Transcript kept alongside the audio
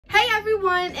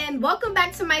everyone, and welcome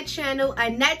back to my channel,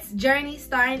 Annette's Journey,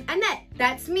 starring Annette.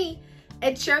 That's me.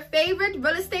 It's your favorite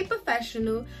real estate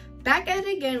professional, back at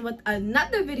it again with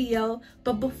another video.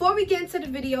 But before we get into the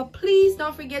video, please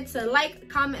don't forget to like,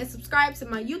 comment, and subscribe to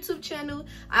my YouTube channel.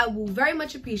 I will very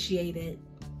much appreciate it.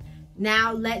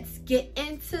 Now let's get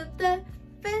into the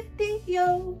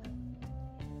video.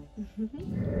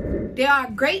 There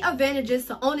are great advantages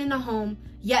to owning a home,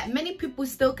 yet many people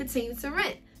still continue to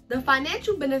rent. The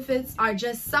financial benefits are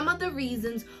just some of the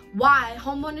reasons why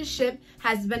homeownership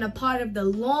has been a part of the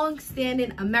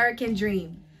long-standing American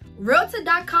dream.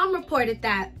 Realtor.com reported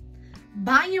that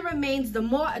buying remains the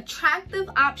more attractive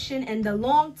option in the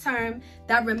long term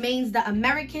that remains the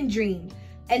American dream.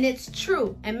 And it's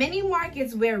true, in many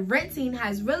markets where renting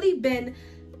has really been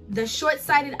the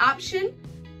short-sighted option,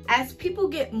 as people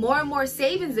get more and more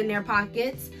savings in their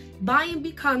pockets, buying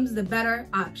becomes the better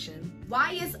option.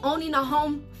 Why is owning a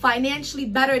home financially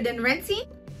better than renting?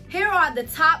 Here are the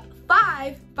top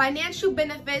 5 financial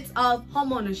benefits of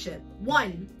homeownership.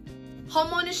 1.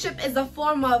 Homeownership is a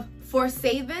form of forced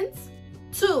savings.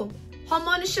 2.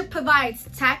 Homeownership provides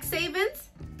tax savings.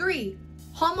 3.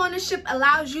 Homeownership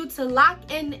allows you to lock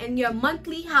in your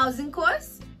monthly housing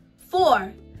costs.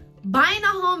 4. Buying a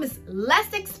home is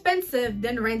less expensive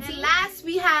than renting. And last,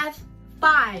 we have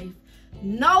 5.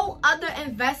 No other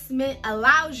investment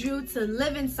allows you to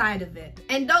live inside of it.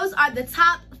 And those are the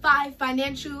top 5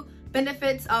 financial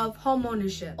benefits of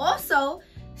homeownership. Also,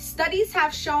 studies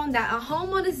have shown that a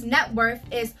homeowner's net worth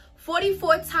is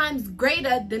 44 times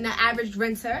greater than the average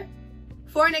renter.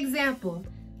 For an example,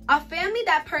 a family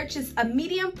that purchased a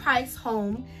medium price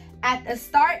home at the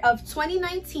start of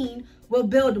 2019 will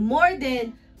build more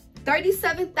than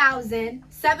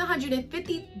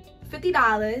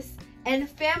 $37,750 and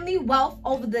family wealth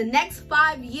over the next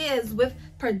 5 years with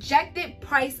projected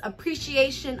price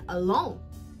appreciation alone.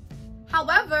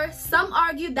 However, some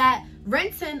argue that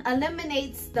renting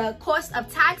eliminates the cost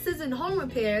of taxes and home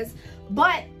repairs,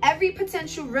 but every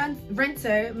potential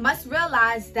renter must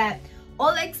realize that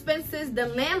all expenses the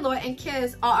landlord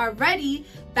incurs are already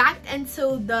backed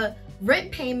into the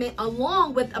rent payment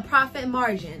along with a profit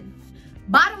margin.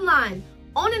 Bottom line,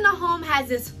 owning a home has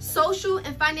its social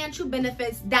and financial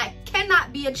benefits that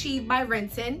cannot be achieved by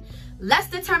renting. Let's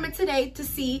determine today to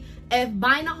see if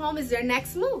buying a home is your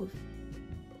next move.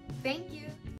 Thank you.